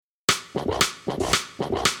What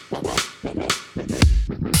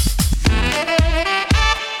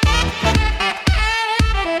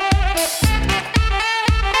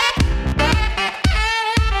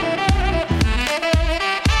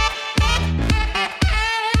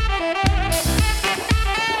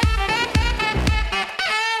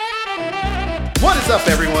is up,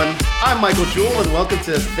 everyone? I'm Michael Jewell, and welcome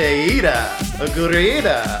to Theater, a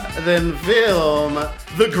greater than film,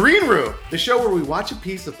 The Green Room, the show where we watch a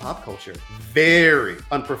piece of pop culture, very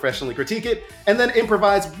unprofessionally critique it, and then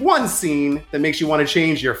improvise one scene that makes you want to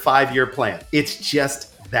change your 5-year plan. It's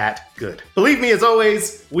just that good. Believe me, as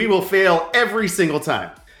always, we will fail every single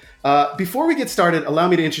time. Before we get started, allow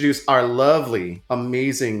me to introduce our lovely,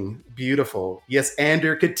 amazing, beautiful, yes,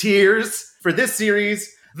 Anderketeers for this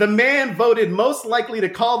series. The man voted most likely to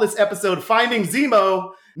call this episode Finding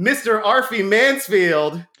Zemo, Mr. Arfie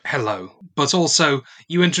Mansfield. Hello. But also,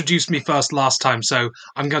 you introduced me first last time, so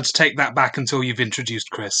I'm going to take that back until you've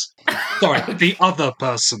introduced Chris. Sorry, the other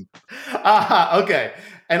person. Okay.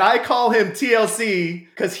 And I call him TLC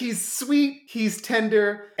because he's sweet, he's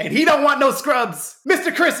tender, and he don't want no scrubs.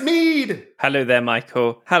 Mr. Chris Mead! Hello there,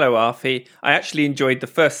 Michael. Hello, Arfie. I actually enjoyed the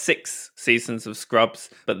first 6 seasons of Scrubs,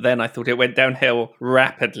 but then I thought it went downhill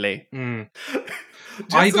rapidly.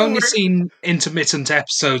 I've only seen intermittent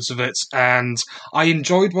episodes of it, and I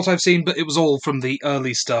enjoyed what I've seen, but it was all from the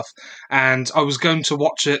early stuff. And I was going to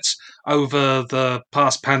watch it over the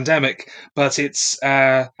past pandemic, but it's,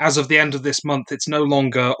 as of the end of this month, it's no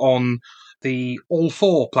longer on the All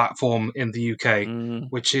 4 platform in the UK,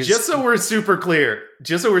 which is... Just so we're super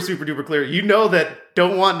duper clear, you know that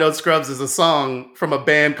Don't Want No Scrubs is a song from a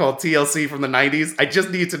band called TLC from the 90s. I just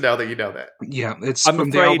need to know that you know that. Yeah, it's from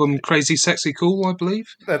the album Crazy Sexy Cool, I believe.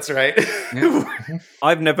 That's right. Yeah.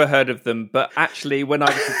 I've never heard of them, but actually when I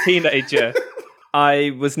was a teenager,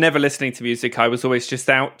 I was never listening to music. I was always just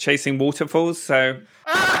out chasing waterfalls, so...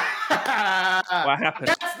 What happened?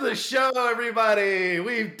 That's the show, everybody.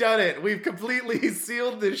 We've done it. We've completely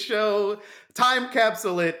sealed the show. Time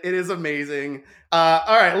capsule it. It is amazing.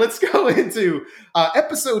 All right, let's go into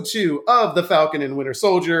episode 2 of The Falcon and Winter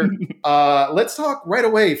Soldier. Let's talk right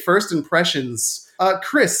away. First impressions.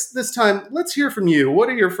 Chris, this time, let's hear from you. What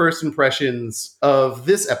are your first impressions of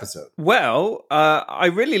this episode? Well, I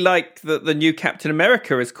really like that the new Captain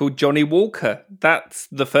America is called Johnny Walker. That's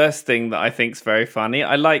the first thing that I think is very funny.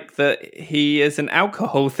 I like that he is an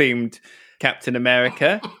alcohol-themed Captain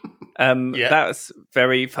America. That's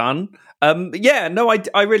very fun. I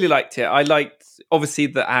really liked it. I liked, obviously,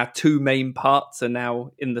 that our 2 main parts are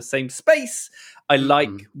now in the same space. I like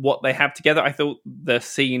what they have together. I thought the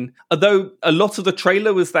scene, although a lot of the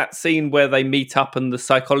trailer was that scene where they meet up and the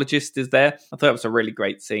psychologist is there, I thought it was a really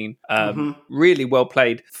great scene. Really well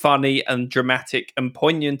played, funny and dramatic and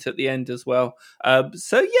poignant at the end as well. I'm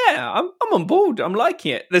on board. I'm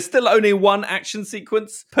liking it. There's still only 1 action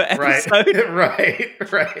sequence per episode. Right.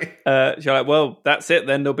 So like, well, that's it.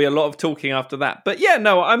 Then there'll be a lot of talking after that. But yeah,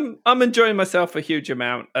 no, I'm enjoying myself a huge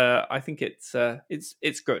amount. I think it's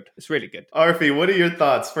good. It's really good. Arfie, what are your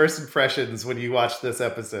thoughts, first impressions when you watch this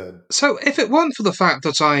episode? So, if it weren't for the fact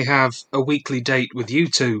that I have a weekly date with you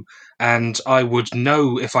two, and I would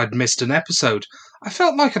know if I'd missed an episode, I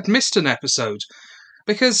felt like I'd missed an episode.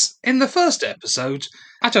 Because in the first episode,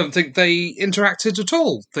 I don't think they interacted at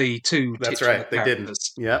all, the 2 That's right, they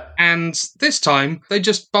characters. didn't. Yeah. And this time, they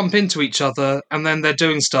just bump into each other, and then they're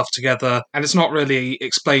doing stuff together, and it's not really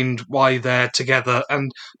explained why they're together, and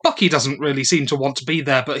Bucky doesn't really seem to want to be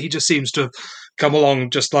there, but he just seems to come along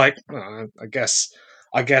just like, I guess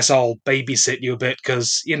I'll babysit you a bit,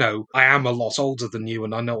 because, I am a lot older than you,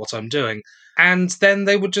 and I know what I'm doing. And then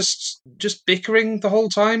they were just bickering the whole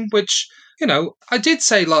time, which... I did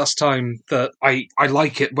say last time that I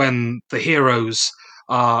like it when the heroes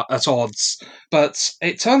are at odds, but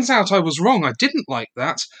it turns out I was wrong. I didn't like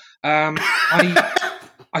that.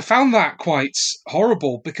 I found that quite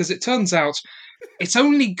horrible because it turns out it's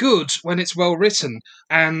only good when it's well written,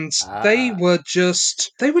 and they were just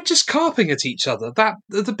carping at each other. That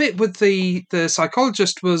the bit with the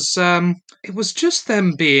psychologist was it was just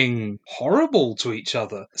them being horrible to each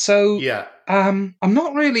other. So yeah. I'm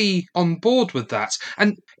not really on board with that.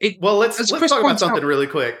 And let's talk about something really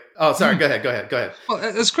quick. Oh, sorry. Go ahead. Well,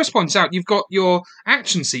 as Chris points out, you've got your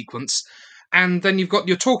action sequence, and then you've got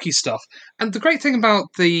your talky stuff. And the great thing about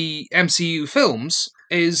the MCU films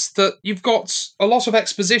is that you've got a lot of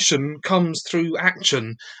exposition comes through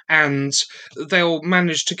action, and they'll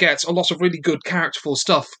manage to get a lot of really good characterful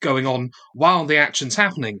stuff going on while the action's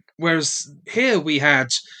happening. Whereas here we had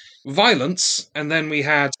violence, and then we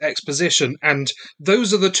had exposition, and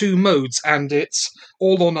those are the two modes, and it's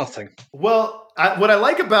all or nothing. Well, what I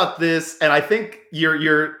like about this, and I think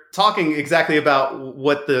you're talking exactly about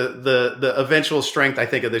what the eventual strength I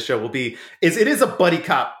think of this show will be, is it is a buddy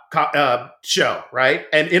cop show, right?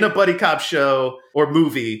 And in a buddy cop show or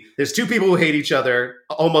movie, there's two people who hate each other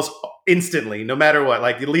almost instantly, no matter what.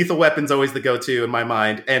 Like Lethal Weapon's always the go-to in my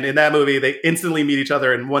mind. And in that movie, they instantly meet each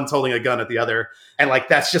other and one's holding a gun at the other. And like,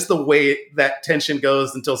 that's just the way that tension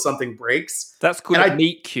goes until something breaks. That's called a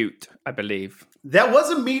meet cute, I believe. That was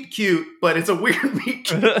a meet cute, but it's a weird meet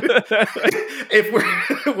cute. If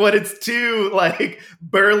we're when it's two like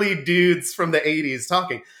burly dudes from the 80s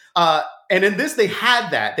talking. And in this, they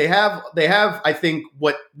had that. They have, I think,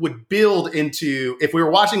 what would build into, if we were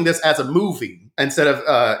watching this as a movie instead of,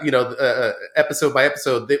 episode by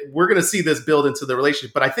episode, we're going to see this build into the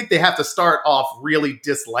relationship. But I think they have to start off really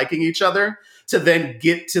disliking each other to then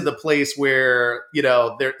get to the place where,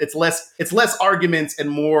 it's less arguments and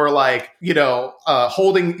more like,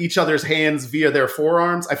 holding each other's hands via their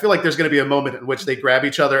forearms. I feel like there's going to be a moment in which they grab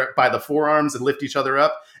each other by the forearms and lift each other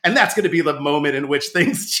up. And that's going to be the moment in which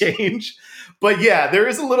things change. But yeah, there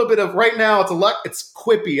is a little bit of, right now, it's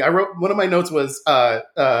quippy. I wrote, one of my notes was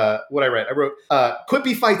what I read. I wrote,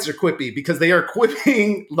 quippy fights are quippy because they are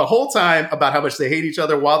quipping the whole time about how much they hate each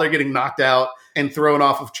other while they're getting knocked out and thrown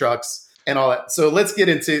off of trucks and all that. So let's get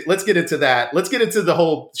into that. Let's get into the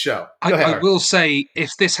whole show. I will say, if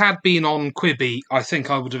this had been on Quibi, I think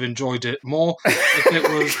I would have enjoyed it more. If it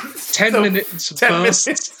was 10 minutes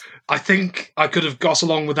bursts, I think I could have got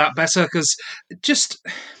along with that better, because just...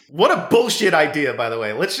 What a bullshit idea, by the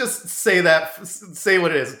way. Let's just say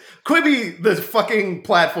what it is. Quibi, the fucking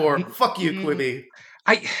platform. Fuck you, Quibi.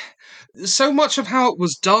 So much of how it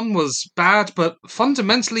was done was bad, but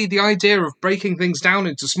fundamentally the idea of breaking things down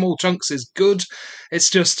into small chunks is good. It's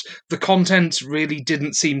just the content really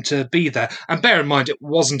didn't seem to be there. And bear in mind, it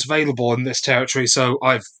wasn't available in this territory, so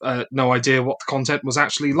I've no idea what the content was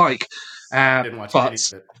actually like. Didn't watch any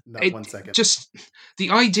of it. Not 1 second. Just the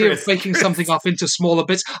idea of breaking something up into smaller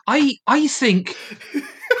bits. I think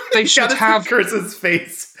they should have Chris's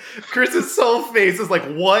face. Chris's sole face is like,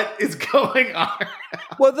 what is going on?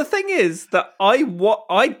 Well, the thing is that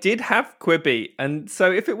I did have Quibi, and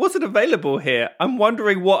so if it wasn't available here, I'm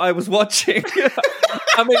wondering what I was watching.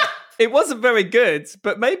 I mean, it wasn't very good,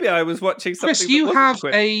 but maybe I was watching something. Chris, you have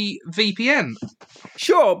a VPN.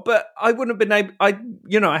 Sure, but I wouldn't have been able.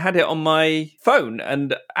 I had it on my phone,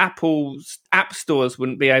 and Apple's app stores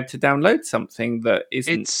wouldn't be able to download something that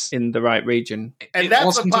isn't in the right region. And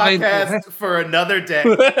that's a podcast for another day.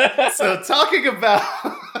 So, talking about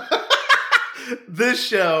this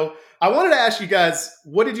show, I wanted to ask you guys,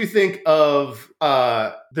 what did you think of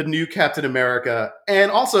the new Captain America? And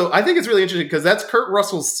also, I think it's really interesting because that's Kurt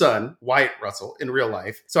Russell's son, Wyatt Russell, in real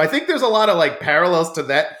life. So I think there's a lot of like parallels to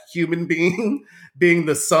that human being being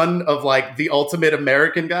the son of like the ultimate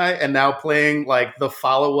American guy and now playing like the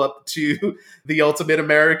follow-up to the ultimate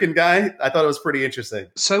American guy. I thought it was pretty interesting.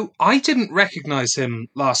 So I didn't recognize him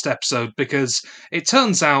last episode because it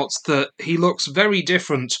turns out that he looks very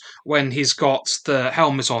different when he's got the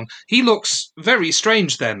helmet on. He looks very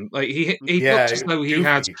strange then. Like he looked as though he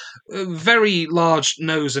had a very large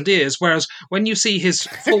nose and ears, whereas when you see his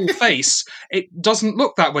full face, it doesn't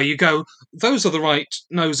look that way. You go, those are the right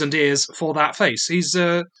nose and ears for that face.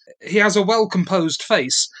 He has a well-composed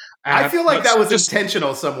face. I feel like that was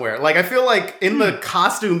intentional somewhere. Like, I feel like in the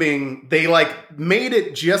costuming, they like made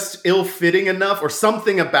it just ill-fitting enough or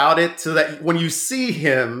something about it so that when you see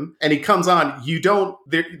him and he comes on, you don't,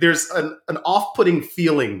 there's an off-putting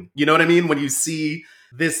feeling. You know what I mean? When you see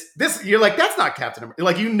this, you're like, that's not Captain America.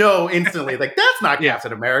 Like, instantly, like, that's not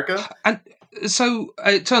Captain America. And so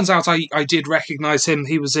it turns out I did recognize him.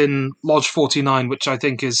 He was in Lodge 49, which I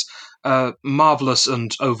think is a marvelous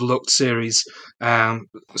and overlooked series.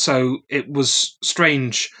 So it was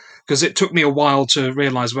strange because it took me a while to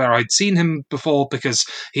realize where I'd seen him before, because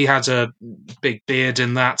he had a big beard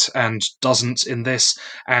in that and doesn't in this.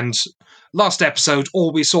 And last episode,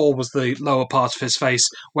 all we saw was the lower part of his face,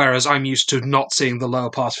 whereas I'm used to not seeing the lower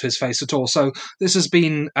part of his face at all. So this has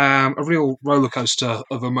been a real roller coaster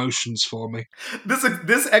of emotions for me.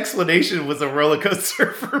 This explanation was a roller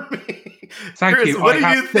coaster for me. Thank Chris, you. What I do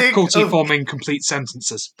have you think difficulty forming complete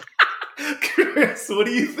sentences. Chris, what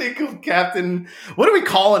do you think of Captain? What are we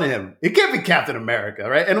calling him? It can't be Captain America,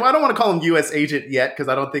 right? And I don't want to call him U.S. Agent yet because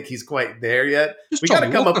I don't think he's quite there yet. Just We got to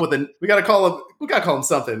Johnny come up Walker. with we got to call him. We got to call him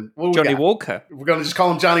something. What do we Johnny got? Walker. We're gonna just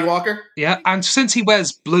call him Johnny Walker. Yeah, and since he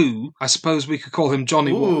wears blue, I suppose we could call him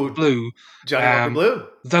Johnny Walker Ooh. Blue. Johnny Walker Blue.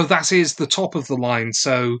 Though that is the top of the line,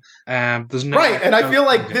 so there's no Right, and I feel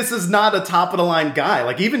like Okay. this is not a top of the line guy.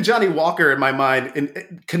 Like even Johnny Walker, in my mind,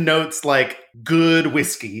 it connotes like good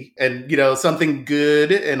whiskey and something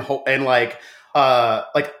good and like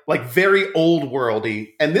very old worldy.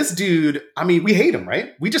 And this dude, I mean, we hate him,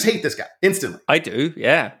 right? We just hate this guy instantly. I do,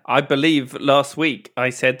 yeah. I believe last week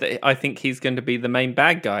I said that I think he's going to be the main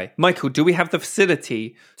bad guy. Michael, do we have the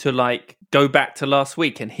facility to go back to last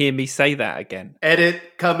week and hear me say that again?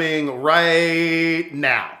 Edit coming right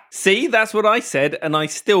now. See, that's what I said, and I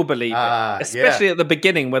still believe it. Especially at the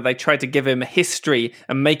beginning where they tried to give him a history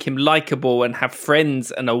and make him likable and have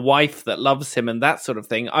friends and a wife that loves him and that sort of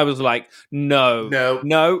thing. I was like, no,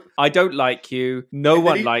 I don't like you. No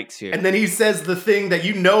one likes you. And then he says the thing that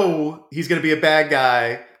he's going to be a bad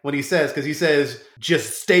guy when he says, because he says,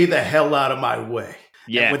 just stay the hell out of my way.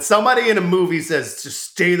 Yeah. And when somebody in a movie says, just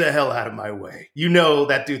stay the hell out of my way,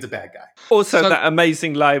 that dude's a bad guy. Also, that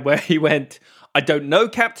amazing line where he went, I don't know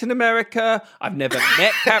Captain America. I've never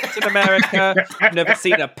met Captain America. I've never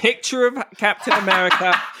seen a picture of Captain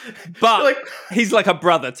America. But he's like a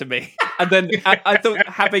brother to me. And then I thought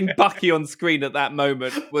having Bucky on screen at that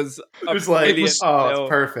moment was it's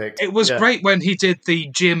perfect. It was great when he did the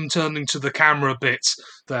Jim turning to the camera bits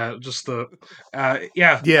there. Just the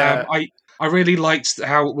I really liked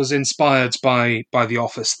how it was inspired by The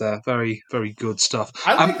Office there. Very, very good stuff.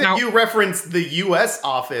 I like that you referenced the U.S.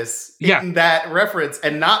 Office in that reference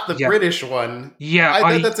and not the British one. Yeah,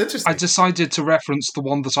 I think that's interesting. I decided to reference the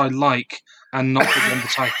one that I like and not the one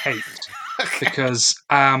that I hate. Because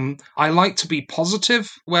I like to be positive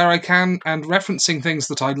where I can, and referencing things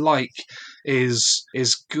that I like is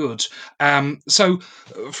good. So,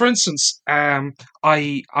 for instance, I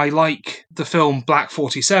like the film Black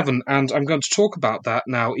 47, and I'm going to talk about that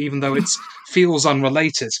now, even though it feels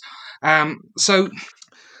unrelated. So,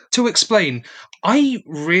 to explain, I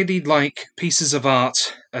really like pieces of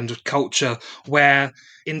art and culture where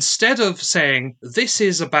instead of saying this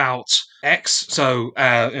is about X, so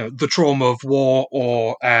the trauma of war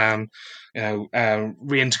or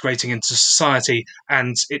reintegrating into society,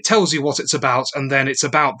 and it tells you what it's about, and then it's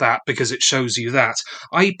about that because it shows you that.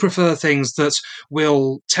 I prefer things that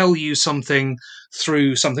will tell you something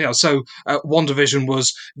through something else. So WandaVision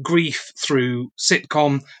was grief through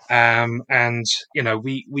sitcom, and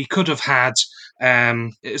we could have had.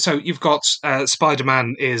 So you've got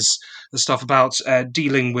Spider-Man is the stuff about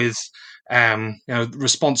dealing with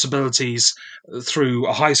responsibilities through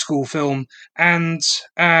a high school film, and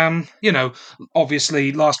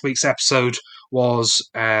obviously last week's episode was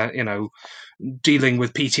dealing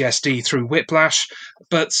with PTSD through Whiplash,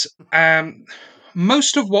 but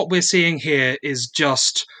most of what we're seeing here is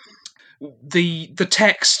just the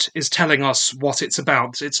text is telling us what it's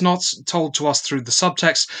about. It's not told to us through the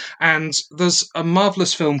subtext. And there's a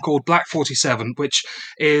marvelous film called Black 47, which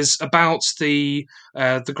is about the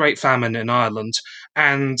Great Famine in Ireland.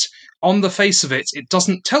 And on the face of it, it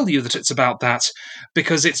doesn't tell you that it's about that,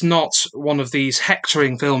 because it's not one of these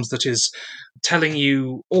hectoring films that is telling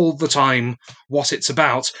you all the time what it's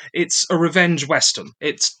about. It's a revenge western.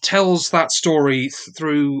 It tells that story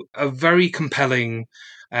through a very compelling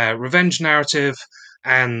revenge narrative,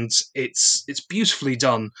 and it's beautifully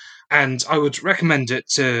done, and I would recommend it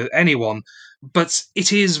to anyone. But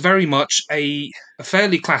it is very much a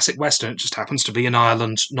fairly classic western. It just happens to be in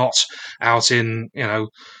Ireland, not out in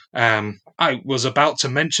I was about to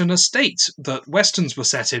mention a state that westerns were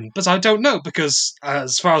set in, but I don't know, because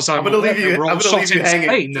as far as I'm aware, they were all shot in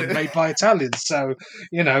Spain and made by Italians. So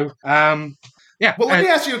yeah. Well, let me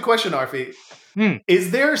ask you a question, Arfi.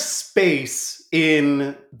 Is there space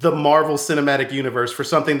in the Marvel Cinematic Universe for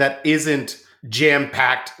something that isn't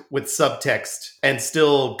jam-packed with subtext and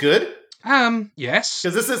still good? Yes.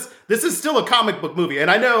 Because this is still a comic book movie, and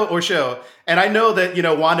I know that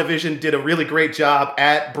WandaVision did a really great job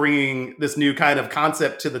at bringing this new kind of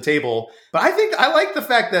concept to the table. But I like the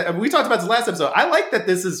fact that we talked about this last episode. I like that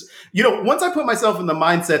this is, once I put myself in the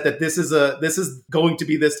mindset that this is going to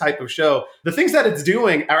be this type of show, the things that it's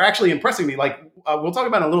doing are actually impressing me. Like we'll talk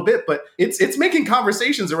about it in a little bit, but it's making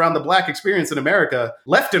conversations around the Black experience in America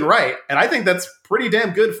left and right, and I think that's pretty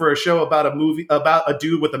damn good for a show about a movie about a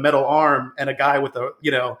dude with a metal arm and a guy with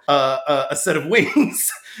a set of wings.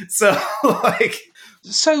 So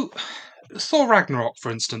Thor Ragnarok,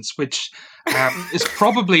 for instance, which It's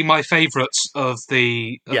probably my favourite of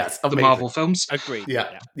the amazing. Marvel films. Agreed.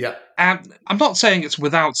 Yeah. I'm not saying it's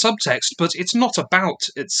without subtext, but it's not about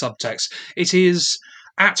its subtext. It is,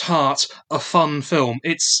 at heart, a fun film.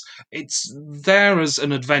 It's there as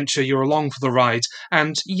an adventure. You're along for the ride,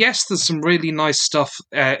 and yes, there's some really nice stuff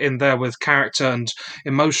in there with character and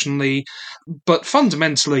emotionally, but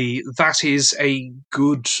fundamentally, that is a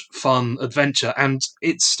good, fun adventure, and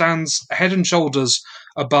it stands head and shoulders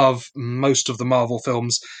above most of the Marvel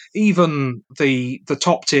films, even the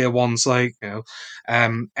top tier ones like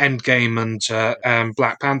Endgame and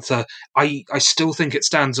Black Panther. I still think it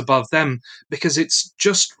stands above them because it's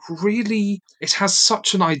just really, it has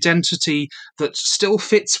such an identity that still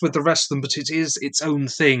fits with the rest of them, but it is its own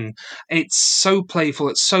thing. It's so playful,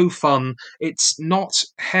 it's so fun, it's not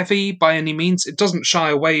heavy by any means. It doesn't shy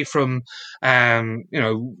away from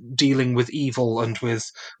dealing with evil and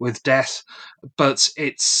with death, but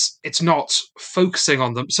it's not focusing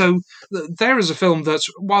on them. So there is a film that,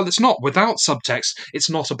 while it's not without subtext, it's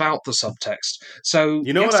not about the subtext. So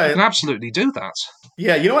you know yes, what I can absolutely do that.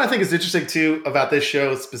 Yeah, you know what I think is interesting too about this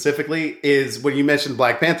show specifically is when you mentioned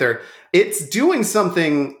Black Panther. It's doing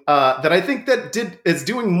something that I think is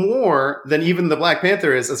doing more than even the Black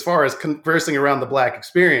Panther is as far as conversing around the Black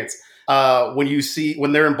experience.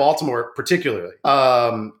 When they're in Baltimore, particularly,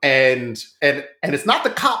 and it's not the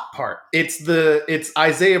cop part. It's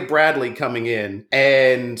Isaiah Bradley coming in,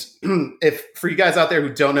 and if for you guys out there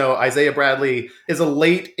who don't know, Isaiah Bradley is a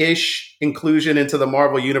late-ish inclusion into the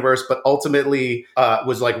Marvel universe, but ultimately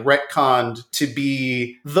was like retconned to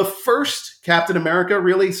be the first Captain America,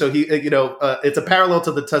 really. So he, it's a parallel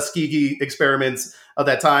to the Tuskegee experiments of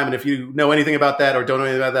that time. And if you know anything about that or don't know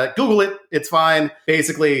anything about that, Google it. It's fine.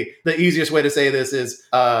 Basically, the easiest way to say this is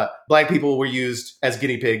Black people were used as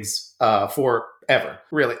guinea pigs forever,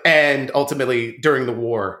 really. And ultimately during the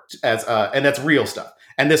war and that's real stuff.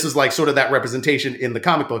 And this is like sort of that representation in the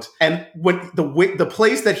comic books. And when the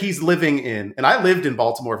place that he's living in, and I lived in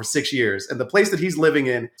Baltimore for 6 years, and the place that he's living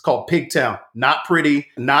in is called Pigtown. Not pretty,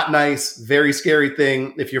 not nice, very scary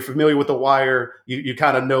thing. If you're familiar with The Wire, you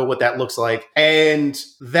kind of know what that looks like. And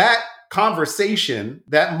that conversation,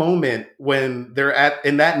 that moment when they're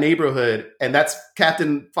in that neighborhood, and that's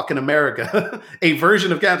Captain fucking America, a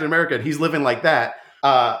version of Captain America, and he's living like that,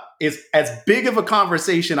 is as big of a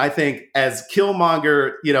conversation, I think, as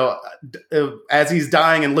Killmonger, as he's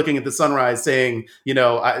dying and looking at the sunrise saying,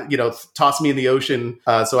 toss me in the ocean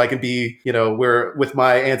so I can be, where with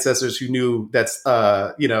my ancestors who knew that's,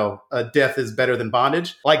 death is better than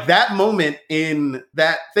bondage. Like that moment in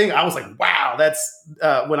that thing, I was like, wow, that's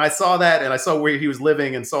when I saw that and I saw where he was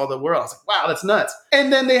living and saw the world, I was like, wow, that's nuts.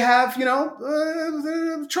 And then they have,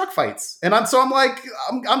 truck fights. And I'm like,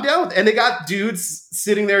 I'm down. And they got dudes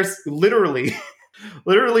sitting there literally,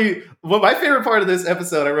 well, my favorite part of this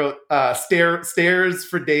episode, I wrote stares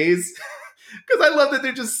for days because I love that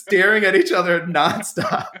they're just staring at each other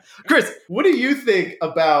nonstop. Chris, what do you think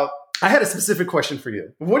about, I had a specific question for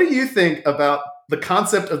you. What do you think about the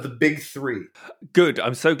concept of the big three? Good.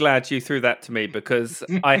 I'm so glad you threw that to me because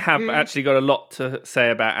I have actually got a lot to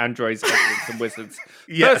say about androids, aliens, and wizards.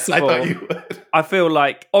 Yes, First of all, I thought you would. I feel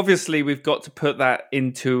like obviously we've got to put that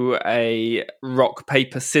into a rock,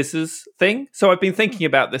 paper, scissors thing. So I've been thinking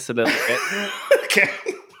about this a little bit. Okay.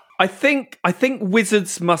 I think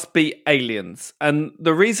wizards must be aliens. And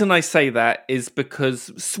the reason I say that is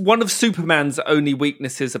because one of Superman's only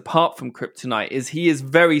weaknesses, apart from kryptonite, is he is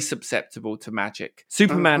very susceptible to magic.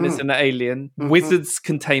 Superman is an alien. Wizards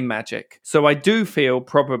contain magic. So I do feel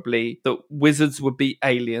probably that wizards would be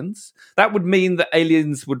aliens. That would mean that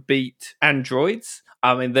aliens would beat androids.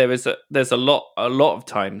 I mean, there's a lot of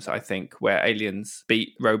times, I think, where aliens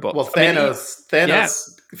beat robots. Well,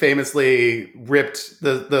 Thanos famously ripped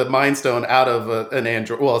the Mind Stone out of an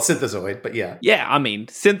android, well, a synthezoid, but yeah. Yeah, I mean,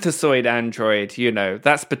 synthezoid android,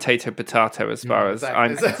 that's potato as far as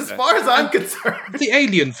I'm concerned. As far as I'm concerned. The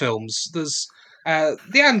Alien films, there's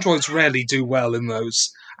the androids rarely do well in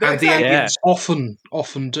those. And the aliens often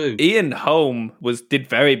do. Ian Holm did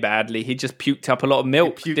very badly. He just puked up a lot of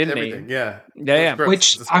milk, didn't everything. he? Yeah.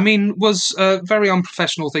 Which, I mean, was a very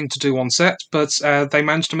unprofessional thing to do on set, but they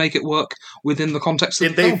managed to make it work within the context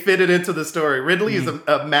of the film. They fit it into the story. Ridley is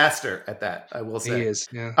a master at that, I will say. He is,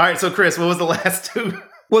 yeah. All right, so Chris, what was the last two?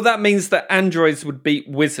 Well, that means that androids would beat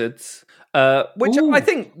wizards, which I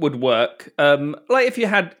think would work. Like if you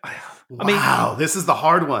had... Wow, this is the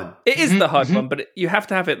hard one. It is the hard one, but you have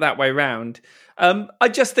to have it that way round. I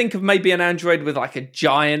just think of maybe an android with like a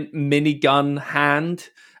giant minigun hand,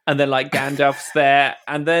 and then like Gandalf's there,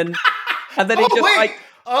 and then it just like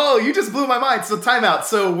Oh, you just blew my mind. So time out.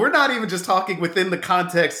 So we're not even just talking within the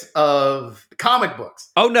context of comic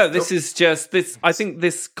books. Oh no, this is just this. I think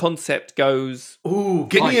this concept goes. Ooh,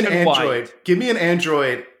 give me an and android. wide. Give me an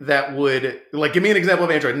android that would give me an example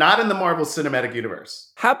of android, not in the Marvel Cinematic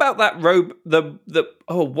Universe. How about that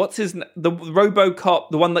what's his the RoboCop,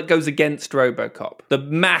 the one that goes against RoboCop, the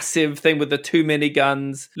massive thing with the 2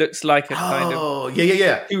 miniguns, looks like a kind of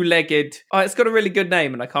yeah. two-legged. Oh, it's got a really good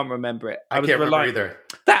name and I can't remember it. I can't remember either.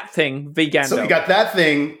 That thing, v Gandalf. So we got that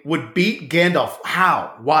thing would beat Gandalf.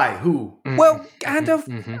 How? Why? Who? Well, Gandalf,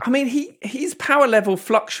 I mean, his power level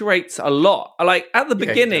fluctuates a lot. Like, at the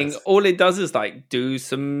beginning, all it does is, like, do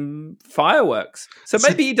some fireworks. So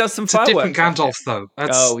maybe he does some It's fireworks. a different Gandalf, though.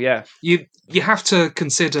 Oh, yeah. You have to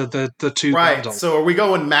consider the two Right. Gandalf. So are we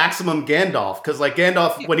going maximum Gandalf? Because, like,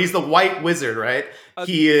 Gandalf, when he's the white wizard, right?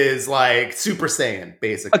 He is, like, Super Saiyan,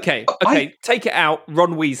 basically. Okay. Take it out.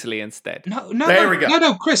 Ron Weasley instead. There we go.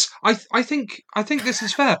 No, Chris. I think this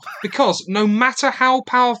is fair because no matter how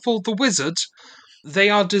powerful the wizard, they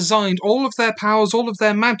are designed. All of their powers, all of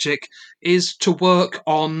their magic, is to work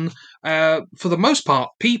on, for the most part,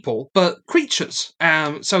 people, but creatures.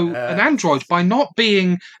 So an android, by not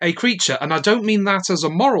being a creature, and I don't mean that as a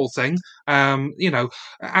moral thing.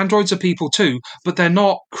 Androids are people too, but they're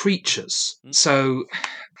not creatures. So.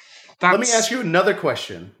 Let me ask you another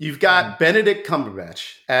question. You've got Benedict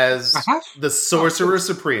Cumberbatch as the Sorcerer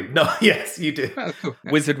Supreme. No, yes, you do. Oh, cool.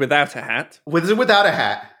 Wizard without a hat. Wizard without a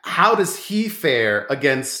hat. How does he fare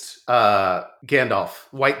against Gandalf?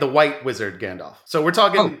 The white wizard Gandalf. So we're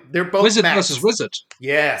talking, they're both wizard matched. versus wizard.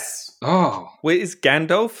 Yes. Oh. Wait, is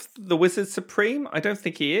Gandalf the Wizard Supreme? I don't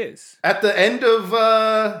think he is. At the end of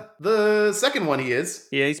the second one, he is.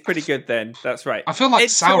 Yeah, he's pretty good then. That's right. I feel like Ed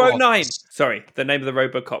Sauron. 209. Sorry, the name of the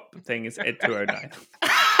RoboCop thing is Ed 209.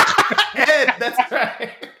 Ed, that's right.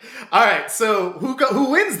 All right, so who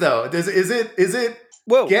wins though? Is it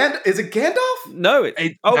Well, is it Gandalf? No,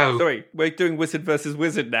 no. Sorry, we're doing Wizard versus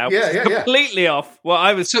Wizard now. Yeah. Completely off. Well,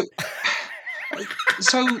 I was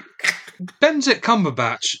So Benedict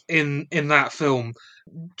Cumberbatch in that film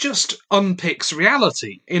just unpicks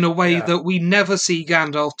reality in a way that we never see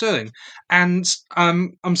Gandalf doing, and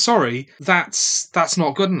I'm sorry, that's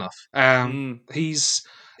not good enough.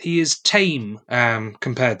 He is tame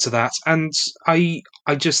compared to that, and I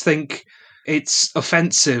just think it's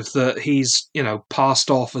offensive that he's passed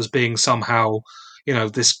off as being somehow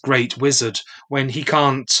this great wizard when he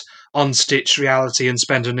can't unstitch reality and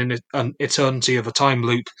spend an eternity of a time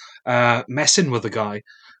loop messing with a guy.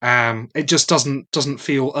 It just doesn't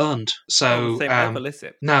feel earned. So same level, is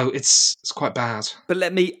it? No, it's quite bad. But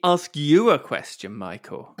let me ask you a question,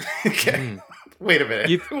 Michael. Okay. Wait a minute.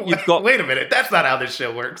 You've got. Wait a minute. That's not how this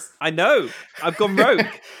show works. I know. I've gone rogue.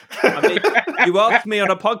 I mean, you asked me on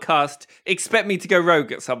a podcast. Expect me to go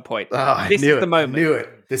rogue at some point. Oh, This is the moment. Knew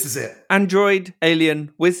it. This is it. Android,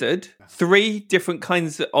 alien, wizard. 3 different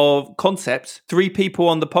kinds of concepts. 3 people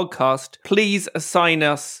on the podcast. Please assign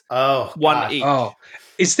us one each. Oh,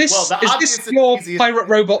 is this easiest- Pirate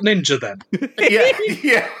Robot Ninja then?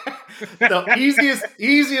 Yeah. The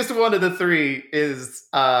easiest one of the 3 is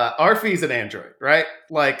Arfie's an android, right?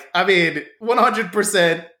 Like, I mean,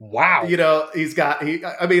 100%. Wow.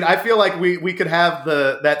 I feel like we could have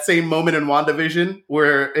that same moment in WandaVision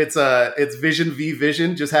where it's Vision v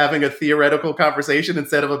Vision, just having a theoretical conversation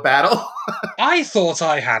instead of a battle. I thought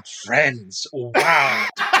I had friends. Wow.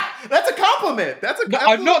 That's a compliment.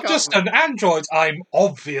 I'm not just an android. I'm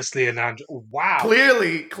obviously an android. Wow.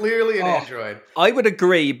 Clearly an android. I would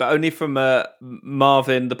agree, but only from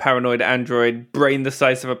Marvin, the paranoid android, brain the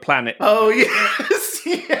size of a planet. Oh, yes.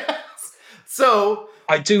 So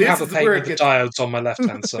I do have a pane with the diodes on my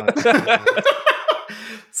left-hand side.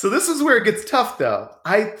 So this is where it gets tough, though.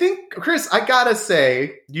 I think, Chris, I gotta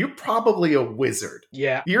say, you're probably a wizard.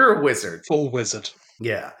 Yeah. You're a wizard. Full wizard.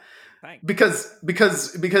 Yeah. Thanks.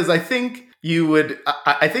 Because I think you would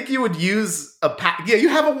use a yeah, you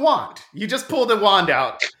have a wand. You just pulled a wand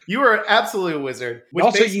out. You are absolutely a wizard. Which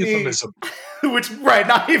Not a makes euphemism.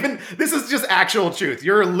 Not even, this is just actual truth.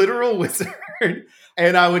 You're a literal wizard.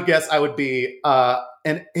 And I would guess I would be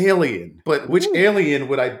an alien. But which alien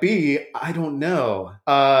would I be? I don't know.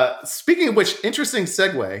 Speaking of which, interesting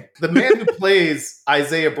segue. The man who plays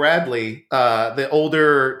Isaiah Bradley, the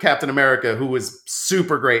older Captain America, who was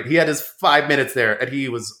super great. He had his 5 minutes there, and he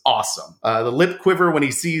was awesome. The lip quiver when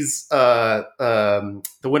he sees the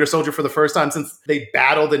Winter Soldier for the first time since they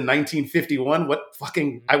battled in 1951. What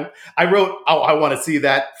fucking... I wrote, I want to see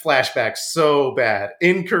that flashback so bad.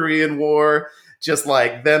 In Korean War... Just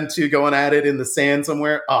like them two going at it in the sand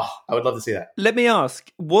somewhere. Oh, I would love to see that. Let me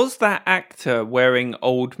ask, was that actor wearing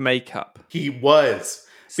old makeup? He was.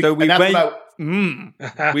 So we And that's went. what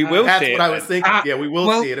We will That's see what it. I was thinking. Yeah, we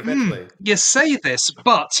will see it eventually. You say this,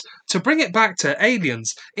 but to bring it back to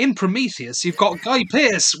Aliens, in Prometheus, you've got Guy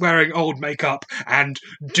Pearce wearing old makeup, and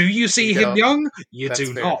do you see You him don't. young? You That's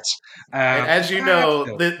do fair. not. And as you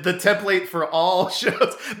know, the template for all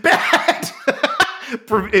shows bad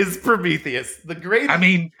is Prometheus, the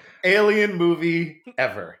greatest alien movie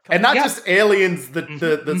ever, and not just Aliens,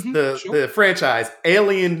 the franchise,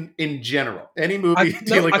 Alien in general. Any movie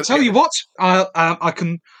dealing with. I tell you what, I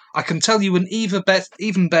can tell you an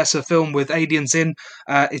even better film with aliens in.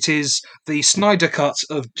 It is the Snyder cut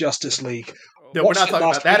of Justice League. No, we're not talking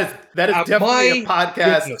about that. That is definitely a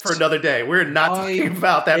podcast for another day. We're not talking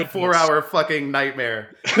about that 4-hour fucking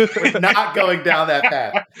nightmare. We're not going down that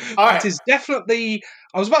path. All right. It is definitely.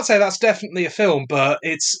 I was about to say that's definitely a film, but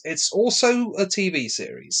it's also a TV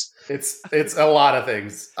series. It's a lot of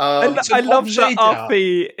things. And I love that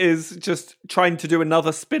Arfi is just trying to do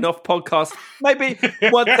another spin-off podcast. Maybe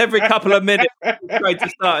once every couple of minutes, trying to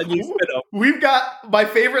start a new spin-off. We've got my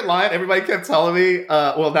favorite line. Everybody kept telling me,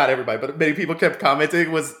 well, not everybody, but many people kept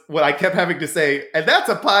commenting was what I kept having to say, and that's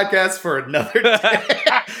a podcast for another day.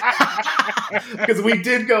 Because we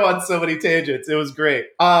did go on so many tangents. It was great.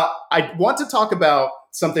 I want to talk about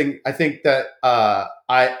something I think that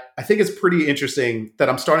I think is pretty interesting that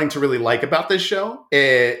I'm starting to really like about this show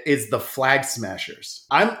is the Flag Smashers.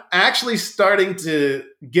 I'm actually starting to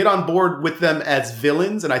get on board with them as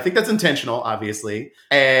villains, and I think that's intentional, obviously.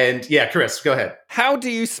 And yeah, Chris, go ahead. How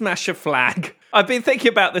do you smash a flag? I've been thinking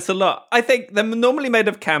about this a lot. I think they're normally made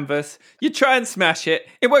of canvas. You try and smash it,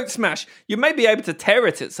 it won't smash. You may be able to tear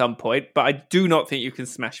it at some point, but I do not think you can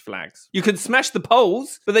smash flags. You can smash the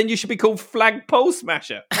poles, but then you should be called Flag Pole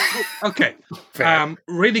Smasher. Okay.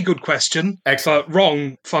 Really good question. Excellent. But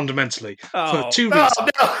wrong fundamentally. For two reasons.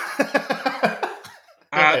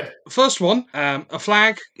 First one, a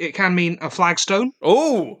flag, it can mean a flagstone.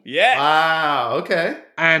 Oh, yeah. Wow, okay.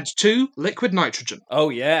 And two, liquid nitrogen. Oh,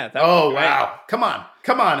 yeah. Wow. Come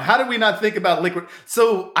on. How did we not think about liquid?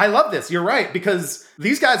 So I love this. You're right. Because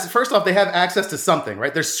these guys, first off, they have access to something,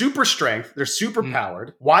 right? They're super strength. They're super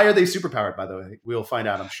powered. Why are they super powered, by the way? We'll find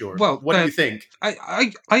out, I'm sure. Well, what do you think?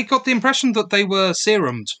 I got the impression that they were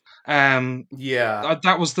serumed. Yeah.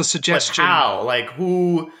 That was the suggestion. But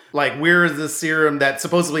how? Where is this serum that's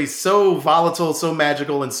supposedly so volatile, so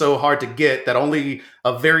magical, and so hard to get that only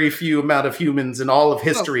a very few amount of humans in all of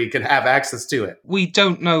history can have access to it? We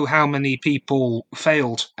don't know how many people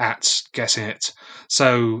failed at getting it.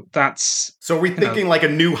 So that's... So are we thinking like a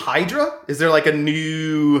new Hydra? Is there like a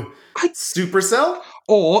new supercell?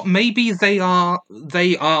 Or maybe they are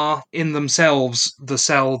in themselves the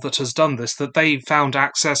cell that has done this, that they found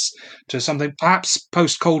access to something, perhaps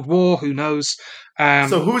post-Cold War, who knows.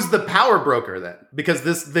 So who's the power broker then? Because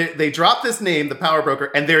they drop this name, the power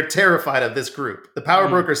broker, and they're terrified of this group. The power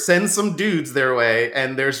broker sends some dudes their way,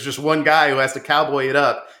 and there's just one guy who has to cowboy it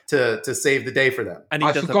up to save the day for them. And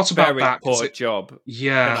he does a very poor job.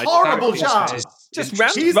 Yeah. Horrible job. Just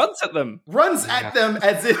runs at them. Runs at them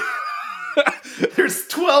as if there's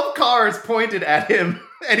 12 cars pointed at him,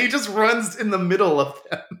 and he just runs in the middle of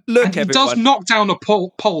them. Look, and he does knock down a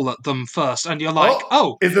pole at them first, and you're like,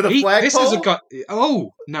 is it a flagpole? This is a guy.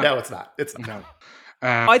 Oh, no. No, it's not. It's not. No.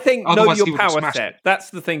 I think know your power set. That's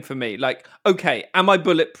the thing for me. Like, okay, am I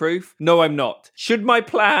bulletproof? No, I'm not. Should my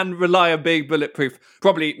plan rely on being bulletproof?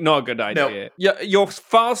 Probably not a good idea. No. You're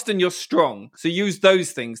fast and you're strong, so use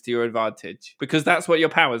those things to your advantage because that's what your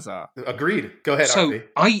powers are. Agreed. Go ahead, So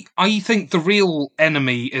Arfi. I think the real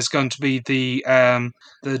enemy is going to be the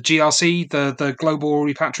GRC, the Global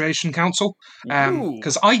Repatriation Council,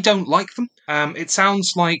 because I don't like them. It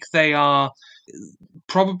sounds like they are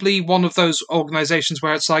probably one of those organizations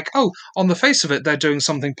where it's like, oh, on the face of it, they're doing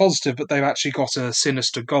something positive, but they've actually got a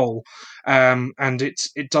sinister goal. And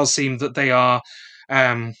it does seem that they are,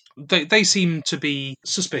 they seem to be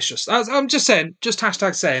suspicious. I'm just saying, just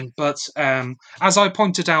hashtag saying, but as I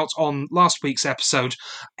pointed out on last week's episode,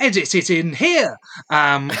 edit it in here.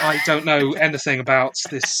 I don't know anything about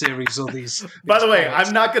this series or these. By the way,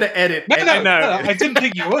 I'm not going to edit. No, I didn't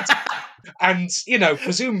think you would. And,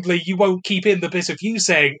 presumably you won't keep in the bit of you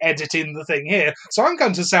saying edit in the thing here. So I'm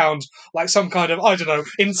going to sound like some kind of, I don't know,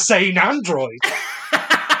 insane android.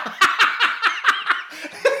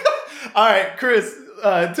 All right, Chris,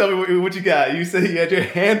 tell me what you got. You said you had your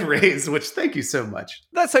hand raised, which thank you so much.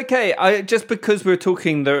 That's okay. Just because we're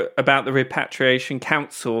talking about the Repatriation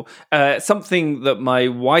Council, something that my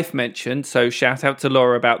wife mentioned, so shout out to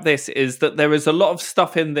Laura about this, is that there is a lot of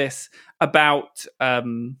stuff in this about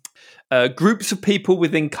groups of people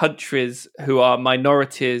within countries who are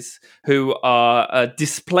minorities, who are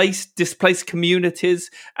displaced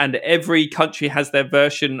communities, and every country has their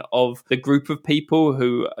version of the group of people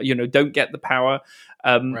who, don't get the power.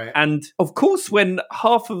 Right. And of course, when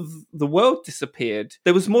half of the world disappeared,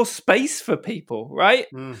 there was more space for people, right?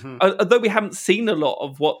 Mm-hmm. Although we haven't seen a lot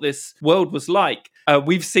of what this world was like,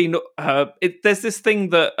 we've seen there's this thing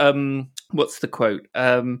that what's the quote?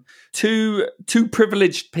 To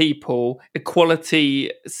privileged people,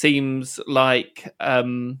 equality seems like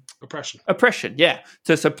oppression. Yeah.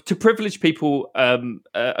 So to privileged people,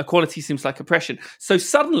 equality seems like oppression. So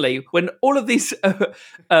suddenly, when all of these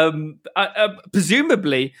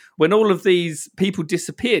presumably, when all of these people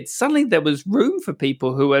disappeared, suddenly there was room for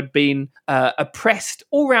people who had been oppressed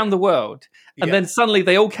all around the world. And then suddenly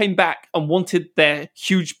they all came back and wanted their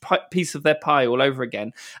huge piece of their pie all over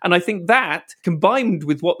again. And I think that, combined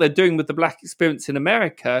with what they're doing with the Black experience in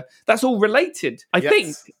America, that's all related, I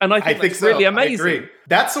think. And I think that's so. really amazing. I agree.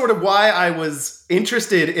 That's sort of why I was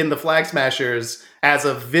interested in the Flag Smashers as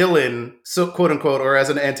a villain, so quote unquote, or as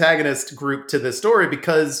an antagonist group to this story,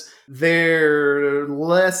 because they're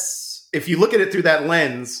less, if you look at it through that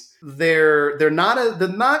lens, they're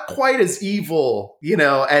not quite as evil,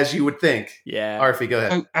 as you would think. Yeah. Arfie, go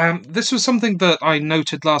ahead. So, this was something that I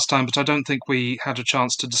noted last time, but I don't think we had a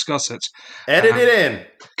chance to discuss it. Edit it in.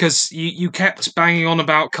 Because you kept banging on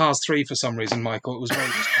about Cars 3 for some reason, Michael. It was very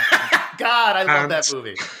distracting. God, I love that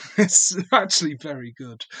movie. It's actually very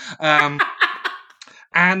good.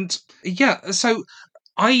 And yeah, so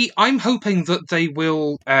I'm hoping that they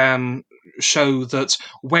will show that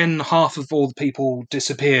when half of all the people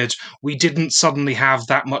disappeared, we didn't suddenly have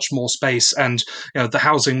that much more space, and the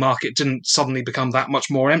housing market didn't suddenly become that much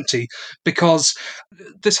more empty, because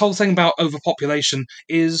this whole thing about overpopulation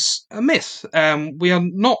is a myth. We are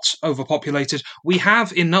not overpopulated. We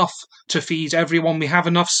have enough to feed everyone. We have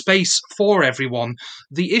enough space for everyone.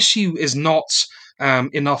 The issue is not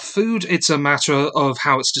enough food. It's a matter of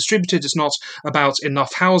how it's distributed. It's not about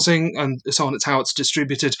enough housing and so on. It's how it's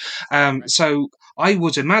distributed. So I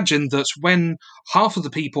would imagine that when half of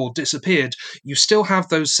the people disappeared, you still have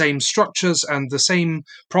those same structures and the same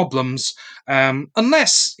problems,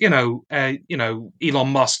 unless Elon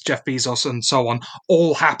Musk, Jeff Bezos, and so on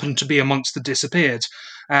all happen to be amongst the disappeared.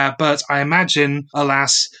 But I imagine,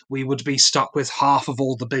 alas, we would be stuck with half of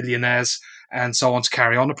all the billionaires and so on to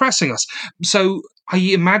carry on oppressing us. So I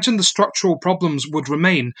imagine the structural problems would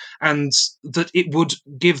remain, and that it would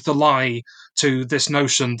give the lie to this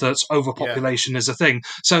notion that overpopulation is a thing.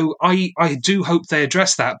 So I do hope they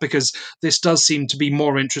address that, because this does seem to be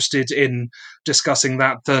more interested in discussing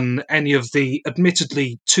that than any of the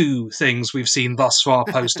admittedly two things we've seen thus far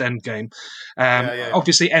post Endgame.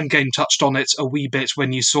 Obviously, Endgame touched on it a wee bit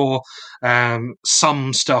when you saw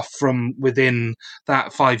some stuff from within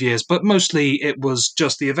that 5 years, but mostly it was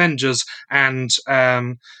just the Avengers and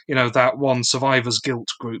that one Survivor's Guilt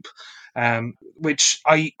group. Which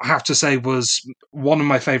I have to say was one of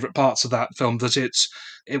my favourite parts of that film, that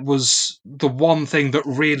it was the one thing that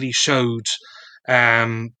really showed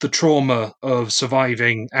the trauma of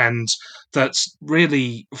surviving, and that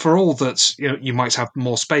really, for all that you might have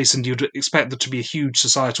more space and you'd expect there to be a huge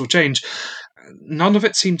societal change, none of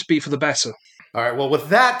it seemed to be for the better. All right, well, with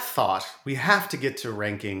that thought, we have to get to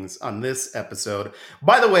rankings on this episode.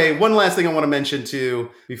 By the way, one last thing I want to mention, too,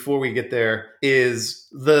 before we get there, is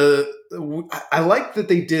I like that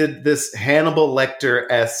they did this Hannibal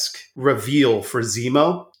Lecter-esque reveal for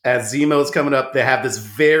Zemo. As Zemo's coming up, they have this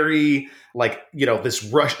very,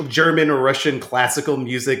 this German or Russian classical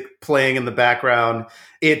music playing in the background.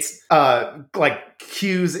 It's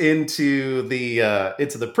cues into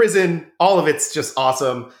the prison. All of it's just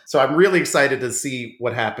awesome. So I'm really excited to see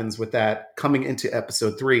what happens with that coming into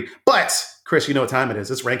episode 3. But Chris, you know what time it is.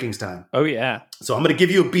 It's rankings time. Oh, yeah. So I'm going to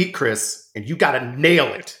give you a beat, Chris, and you got to nail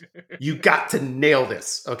it. You got to nail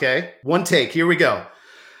this. Okay. One take. Here we go.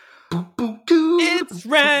 It's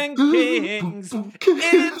rankings.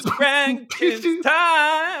 It's rankings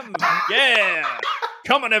time. Yeah.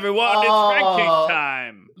 Come on, everyone. It's rankings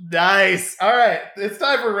time. Nice. All right. It's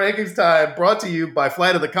time for rankings time, brought to you by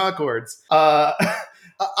Flight of the Conchords.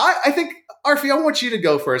 I think, Arfie, I want you to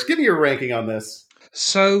go first. Give me your ranking on this.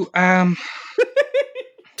 So,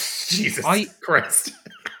 Jesus Christ.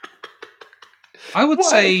 I would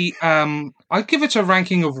say I'd give it a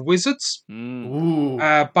ranking of wizards,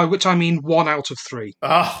 by which I mean 1 out of 3.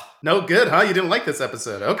 Oh, no good, huh? You didn't like this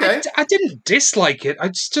episode. Okay. I didn't dislike it. I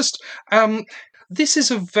just this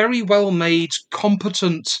is a very well-made,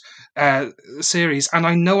 competent series, and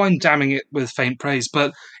I know I'm damning it with faint praise,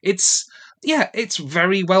 but it's yeah, it's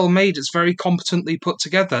very well made. It's very competently put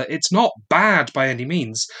together. It's not bad by any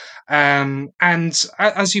means.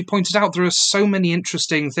 As you pointed out, there are so many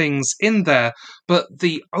interesting things in there, but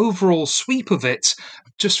the overall sweep of it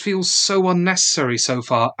just feels so unnecessary so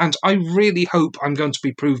far. And I really hope I'm going to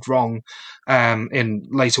be proved wrong in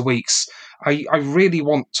later weeks. I really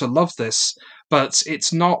want to love this, but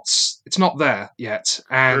it's not there yet.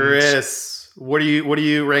 And Chris, what are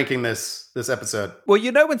you ranking this episode? Well,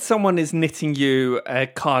 you know when someone is knitting you a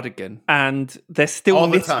cardigan and they're still all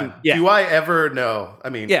the knitting, time. Yeah. Do I ever know? I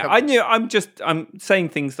mean, yeah, I knew. I'm saying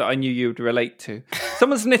things that I knew you would relate to.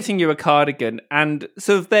 Someone's knitting you a cardigan, and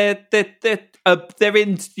sort of they're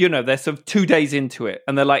in, you know, they're sort of 2 days into it,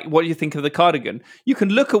 and they're like, "What do you think of the cardigan?" You can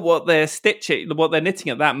look at what they're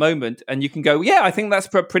knitting at that moment, and you can go, "Yeah, I think that's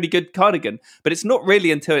a pretty good cardigan." But it's not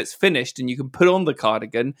really until it's finished, and you can put on the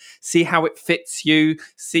cardigan, see how it fits you,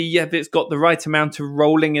 see if it's got the right amount of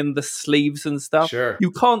rolling in the sleeves and stuff. Sure.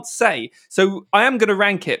 You can't say. So I am going to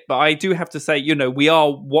rank it, but I do have to say, you know, we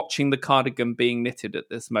are watching the cardigan being knitted at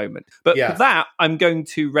this moment. But Yeah. for that, I'm going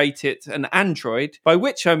to rate it an android, by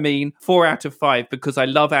which I mean 4 out of 5, because I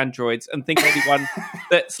love androids and think anyone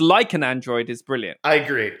that's like an android is brilliant. I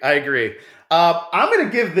agree. I'm gonna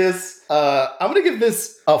give this a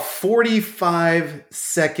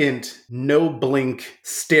 45-second no blink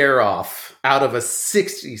stare off out of a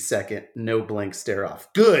 60-second no blink stare off.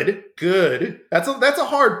 Good. That's a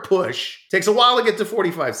hard push. Takes a while to get to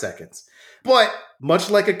 45 seconds. But much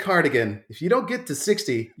like a cardigan, if you don't get to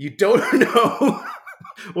 60, you don't know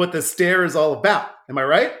what the stare is all about. Am I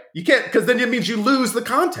right? You can't, because then it means you lose the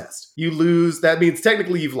contest. That means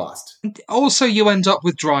technically you've lost. Also, you end up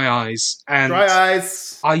with dry eyes. And dry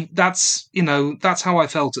eyes. That's how I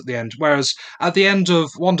felt at the end. Whereas at the end of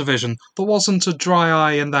WandaVision, there wasn't a dry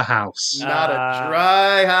eye in the house. Not a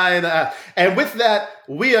dry eye in the house. And with that,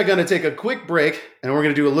 we are going to take a quick break, and we're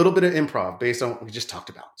going to do a little bit of improv based on what we just talked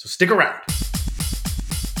about. So stick around.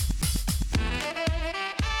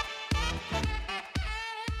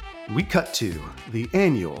 We cut to the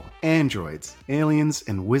annual Androids, Aliens,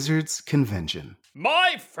 and Wizards Convention.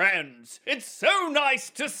 My friends, it's so nice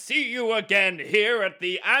to see you again here at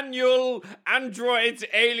the annual Androids,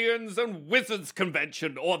 Aliens, and Wizards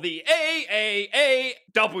Convention, or the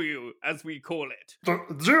AAAW, as we call it.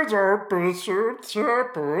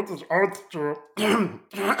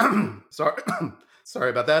 Sorry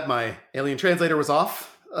about that. My alien translator was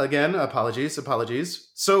off. Again, apologies.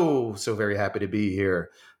 So very happy to be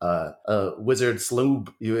here. Wizard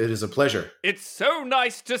Sloob, it is a pleasure. It's so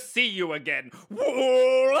nice to see you again.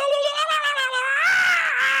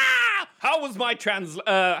 How was my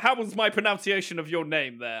pronunciation of your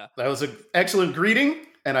name there? That was an excellent greeting,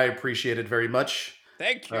 and I appreciate it very much.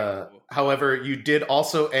 Thank you. However, you did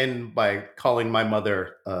also end by calling my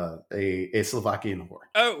mother a Slovakian whore.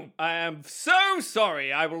 Oh, I am so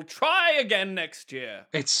sorry. I will try again next year.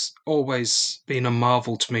 It's always been a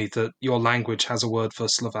marvel to me that your language has a word for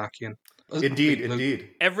Slovakian. Indeed.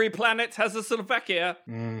 Every planet has a Slovakia.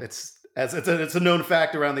 It's a known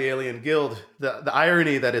fact around the Alien Guild. The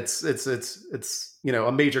irony that it's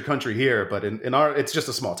a major country here, but in our it's just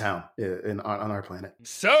a small town on our planet.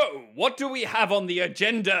 So, what do we have on the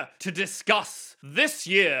agenda to discuss this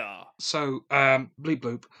year? So, bleep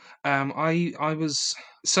bloop.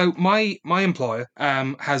 My employer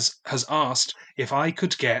has asked if I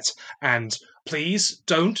could get, and please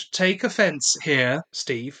don't take offense here,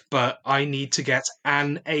 Steve, but I need to get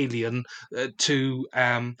an alien to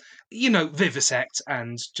vivisect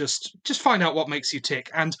and just find out what makes you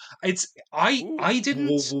tick. And I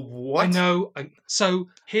didn't. What? I know. So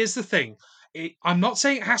here's the thing. I'm not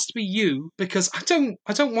saying it has to be you, because I don't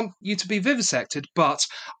want you to be vivisected, but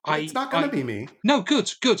it's not going to be me. No,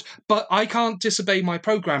 good. But I can't disobey my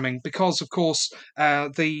programming because, of course,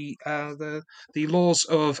 the laws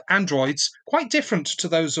of androids quite different to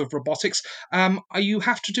those of robotics. You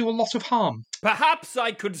have to do a lot of harm. Perhaps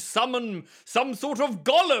I could summon some sort of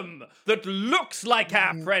golem that looks like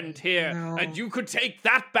our friend here, and you could take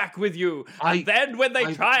that back with you. And then when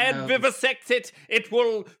they try and vivisect it, it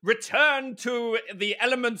will return to the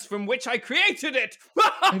elements from which I created it.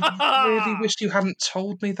 I really wish you hadn't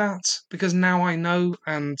told me that, because now I know,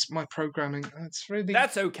 and my programming,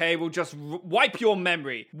 That's okay, we'll just wipe your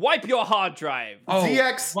memory. Wipe your hard drive. Oh,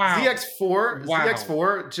 ZX4, wow.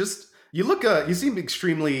 ZX4, just... You seem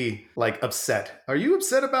extremely, upset. Are you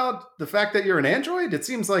upset about the fact that you're an android? It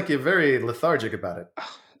seems like you're very lethargic about it.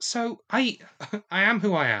 So I am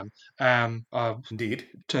who I am. Indeed.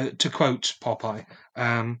 To quote Popeye.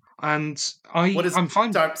 I'm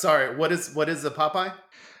fine. Sorry, what is a Popeye?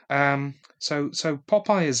 So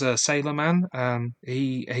Popeye is a sailor man.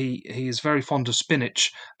 He is very fond of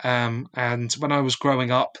spinach. And when I was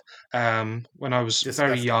growing up, when I was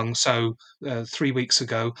very young, so 3 weeks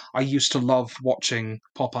ago, I used to love watching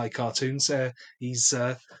Popeye cartoons. He's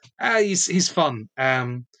fun.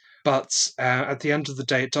 But at the end of the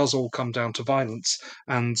day, it does all come down to violence,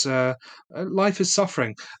 and life is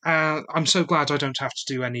suffering. I'm so glad I don't have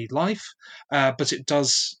to do any life, but it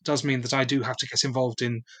does mean that I do have to get involved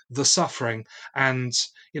in the suffering. And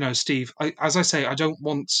Steve, as I say, I don't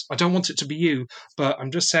want it to be you, but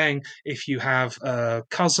I'm just saying, if you have a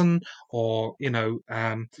cousin or Z,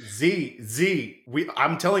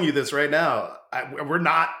 I'm telling you this right now. We're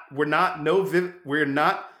not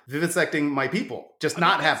vivisecting my people. Just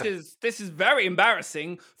not happening. This is very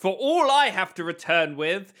embarrassing, for all I have to return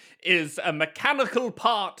with is a mechanical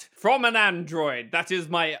part from an android. That is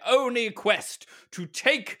my only quest, to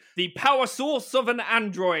take the power source of an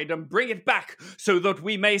android and bring it back so that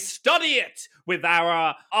we may study it with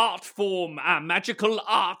our art form, our magical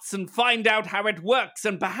arts, and find out how it works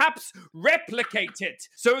and perhaps replicate it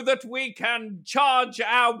so that we can charge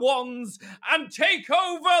our wands and take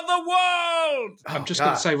over the world. I'm just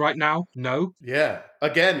going to say right now, no. Yeah.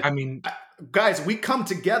 Again, I mean, guys, we come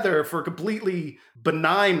together for completely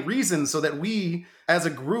benign reasons so that we as a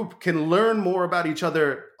group can learn more about each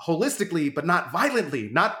other holistically, but not violently,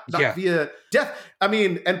 not via death. I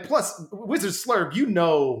mean, and plus Wizard Slurp, you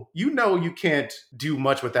know you can't do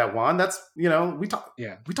much with that wand. That's, we talked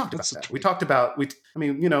about that. We talked about,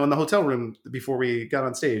 in the hotel room before we got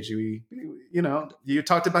on stage, you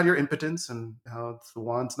talked about your impotence and how the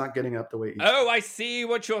wand's not getting up the way. Oh, I see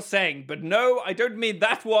what you're saying, but no, I don't mean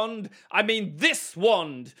that wand. I mean this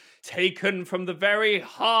wand, taken from the very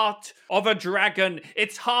heart of a dragon,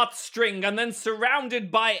 its heartstring, and then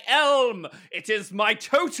surrounded by elm. It is my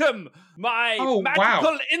totem, my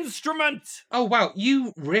magical instrument. Oh, wow.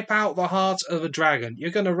 You rip out the heart of a dragon.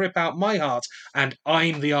 You're going to rip out my heart, and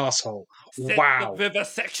I'm the arsehole. Wow. The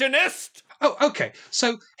vivisectionist. Oh, okay.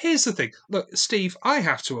 So here's the thing. Look, Steve, I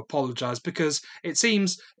have to apologise because it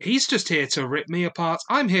seems he's just here to rip me apart.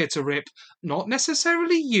 I'm here to rip not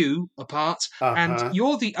necessarily you apart, and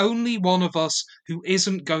you're the only one of us who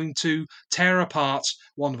isn't going to tear apart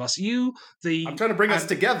one of us. I'm trying to bring us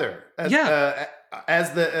together.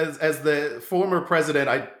 As the former president,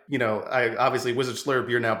 I obviously Wizard Slurp,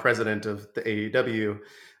 you're now president of the AEW.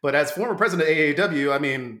 But as former president of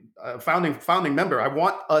AEW, founding member, I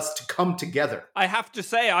want us to come together. I have to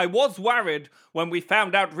say, I was worried when we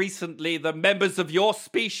found out recently that members of your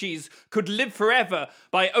species could live forever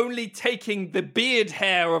by only taking the beard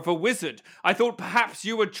hair of a wizard. I thought perhaps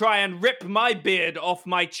you would try and rip my beard off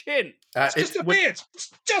my chin. It's just a beard. It's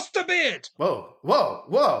just a beard.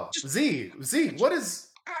 Whoa. Z, what is...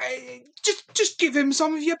 Just give him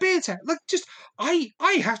some of your beard hair. Like, I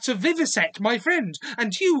have to vivisect my friend,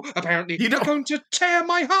 and you apparently are going to tear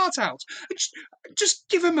my heart out. Just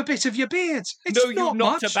give him a bit of your beard. It's not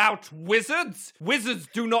much. About wizards. Wizards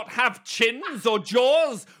do not have chins or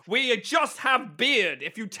jaws. We just have beard.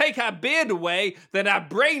 If you take our beard away, then our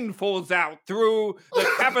brain falls out through the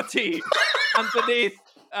cavity underneath.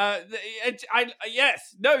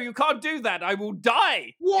 No, you can't do that. I will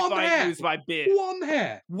die if I lose my beard. One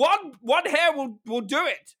hair. One hair will do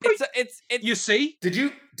it. It's. You see? Did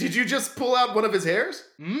you just pull out one of his hairs?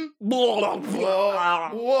 Whoa.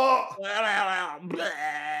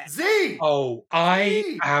 Z. Oh,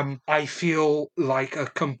 I feel like a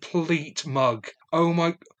complete mug. Oh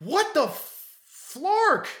my. What the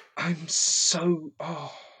flork? I'm so.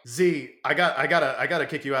 Oh. Z, I gotta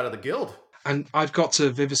kick you out of the guild. And I've got to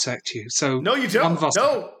vivisect you. So no, you don't.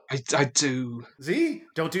 No, I do. Z,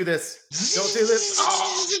 don't do this. Don't do this.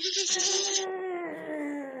 Oh.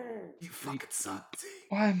 You fucking suck, Z.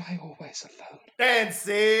 Why am I always alone?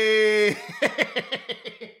 Fancy.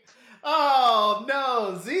 Oh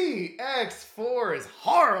no, ZX4 is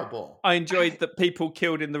horrible. I enjoyed that people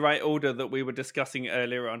killed in the right order that we were discussing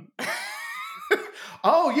earlier on.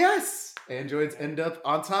 Oh yes, androids end up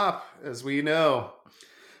on top, as we know.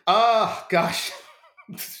 Oh gosh,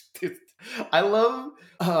 I love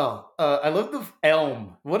the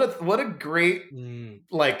elm. What a great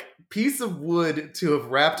piece of wood to have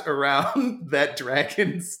wrapped around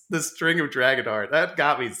the string of dragon heart. That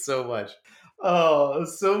got me so much. Oh,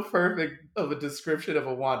 so perfect of a description of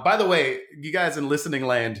a wand. By the way, you guys in listening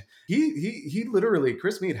land, he literally,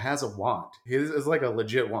 Chris Mead has a wand. It's like a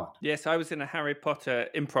legit wand. Yes, I was in a Harry Potter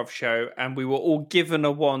improv show and we were all given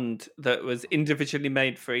a wand that was individually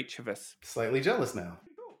made for each of us. Slightly jealous now.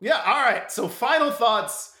 Yeah, all right. So final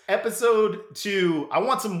thoughts episode 2, I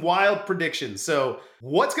want some wild predictions. So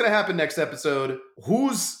what's going to happen next episode?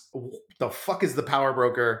 The fuck is the power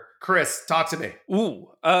broker? Chris, talk to me.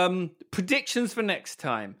 Predictions for next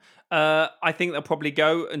time. I think they'll probably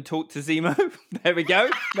go and talk to Zemo. There we go.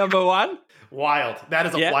 Number 1. Wild. That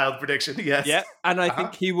is a wild prediction. Yes. Yeah. And I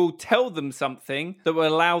think he will tell them something that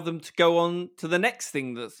will allow them to go on to the next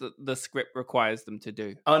thing that the script requires them to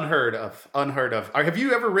do. Unheard of. Have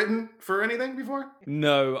you ever written for anything before?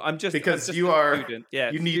 No, I'm just you are. Student.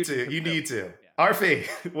 Yeah. You need to. Arfie,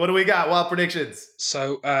 what do we got? Wild predictions.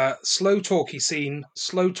 So, slow talky scene,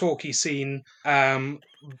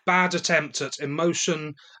 bad attempt at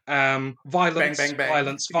emotion, violence, bang,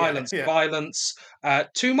 bang. violence,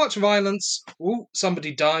 too much violence. Ooh,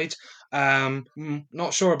 somebody died.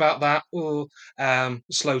 Not sure about that. Ooh,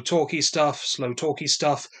 slow talky stuff.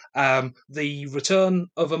 The return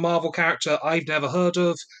of a Marvel character I've never heard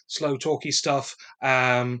of. Slow talky stuff.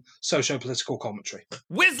 Socio-political commentary.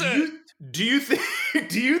 Wizard. Do you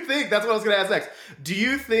think that's what I was going to ask next? Do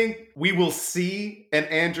you think we will see an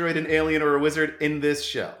android, an alien, or a wizard in this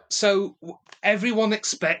show? So everyone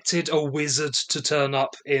expected a wizard to turn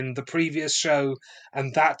up in the previous show,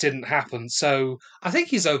 and that didn't happen. So I think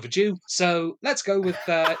he's overdue. So let's go with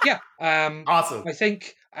awesome. I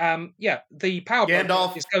think the power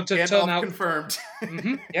Gandalf is going to turn out confirmed.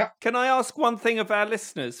 Yeah. Can I ask one thing of our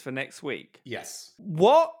listeners for next week? Yes.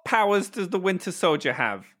 What powers does the Winter Soldier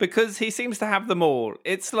have? Because he seems to have them all.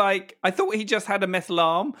 It's like, I thought he just had a metal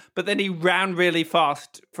arm, but then he ran really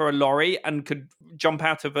fast for a lorry and could jump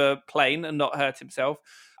out of a plane and not hurt himself.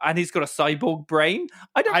 And he's got a cyborg brain.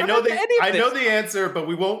 I know the answer, but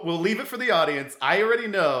we'll leave it for the audience. I already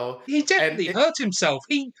know. He definitely hurt himself.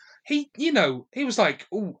 He was like,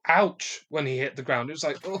 "Ooh, ouch," when he hit the ground. It was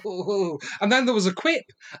like, "Oh," and then there was a quip,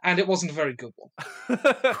 and it wasn't a very good one.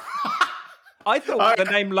 I thought the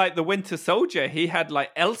name like the Winter Soldier, he had like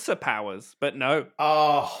Elsa powers, but no.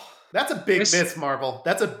 Oh, that's a big miss, Marvel.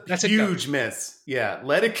 That's a huge miss. Yeah,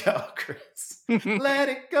 let it go, Chris. Let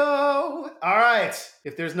it go. All right.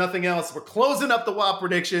 If there's nothing else, we're closing up the WAP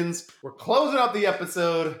predictions. We're closing up the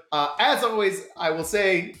episode. As always, I will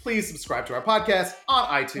say, please subscribe to our podcast on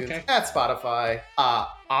iTunes, at Spotify,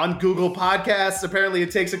 on Google Podcasts. Apparently,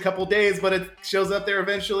 it takes a couple days, but it shows up there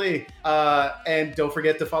eventually. And don't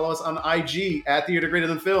forget to follow us on IG at Theater Greater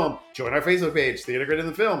Than Film. Join our Facebook page, Theater Greater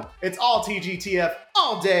Than Film. It's all TGTF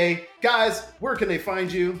all day. Guys, where can they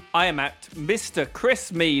find you? I am at Mr.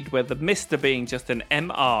 Chris Mead, where the Mr. being just an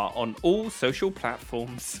MR on all social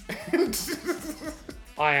platforms.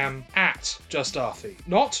 I am at Just Arfie.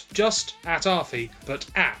 Not just at Arfie, but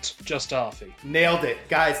at Just Arfie. Nailed it.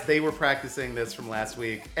 Guys, they were practicing this from last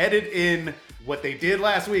week. Edit in what they did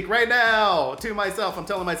last week right now. To myself, I'm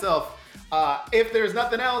telling myself. If there's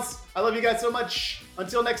nothing else, I love you guys so much.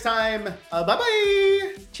 Until next time,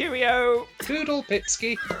 bye-bye. Cheerio. Toodle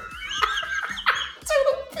Pitsky.